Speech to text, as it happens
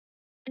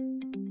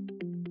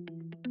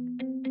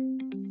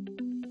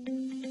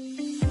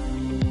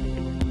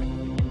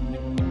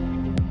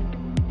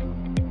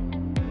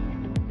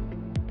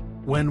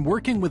When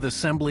working with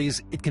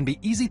assemblies, it can be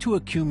easy to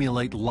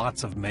accumulate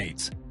lots of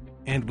mates.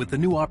 And with the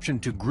new option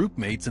to group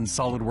mates in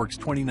SolidWorks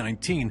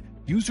 2019,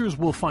 users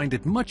will find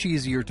it much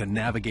easier to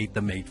navigate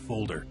the mate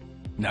folder.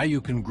 Now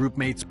you can group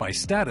mates by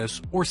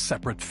status or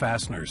separate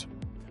fasteners.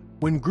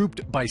 When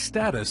grouped by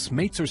status,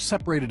 mates are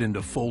separated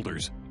into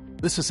folders.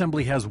 This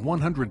assembly has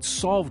 100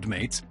 solved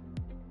mates.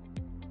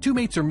 2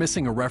 mates are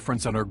missing a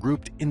reference and are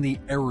grouped in the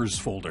errors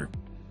folder.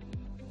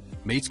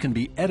 Mates can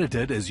be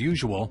edited as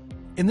usual.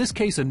 In this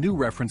case, a new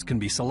reference can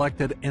be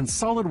selected, and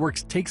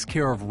SolidWorks takes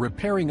care of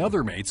repairing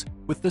other mates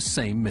with the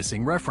same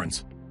missing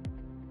reference.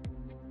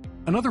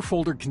 Another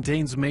folder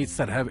contains mates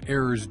that have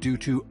errors due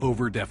to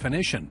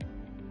over-definition.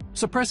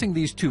 Suppressing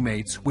these 2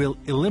 mates will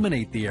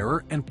eliminate the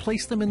error and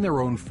place them in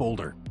their own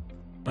folder.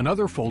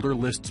 Another folder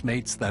lists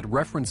mates that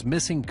reference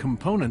missing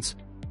components.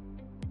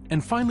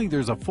 And finally,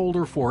 there's a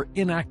folder for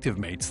inactive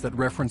mates that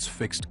reference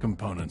fixed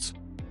components.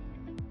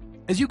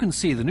 As you can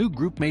see, the new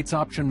Group Mates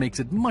option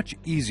makes it much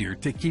easier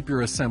to keep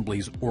your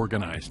assemblies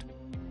organized.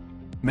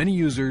 Many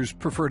users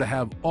prefer to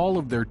have all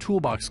of their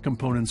toolbox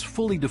components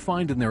fully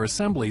defined in their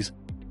assemblies,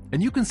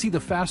 and you can see the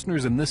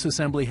fasteners in this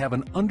assembly have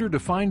an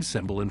underdefined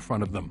symbol in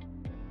front of them.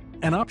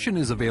 An option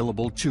is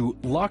available to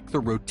lock the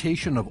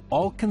rotation of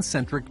all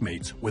concentric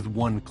mates with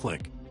one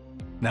click.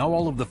 Now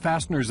all of the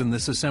fasteners in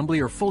this assembly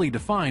are fully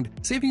defined,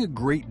 saving a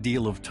great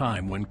deal of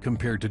time when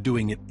compared to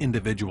doing it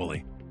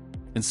individually.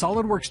 In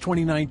SolidWorks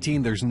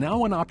 2019, there's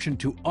now an option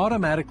to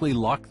automatically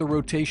lock the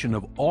rotation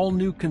of all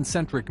new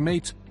concentric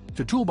mates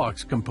to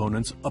toolbox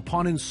components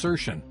upon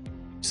insertion,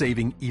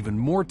 saving even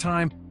more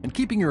time and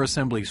keeping your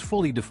assemblies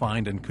fully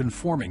defined and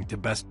conforming to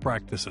best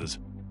practices.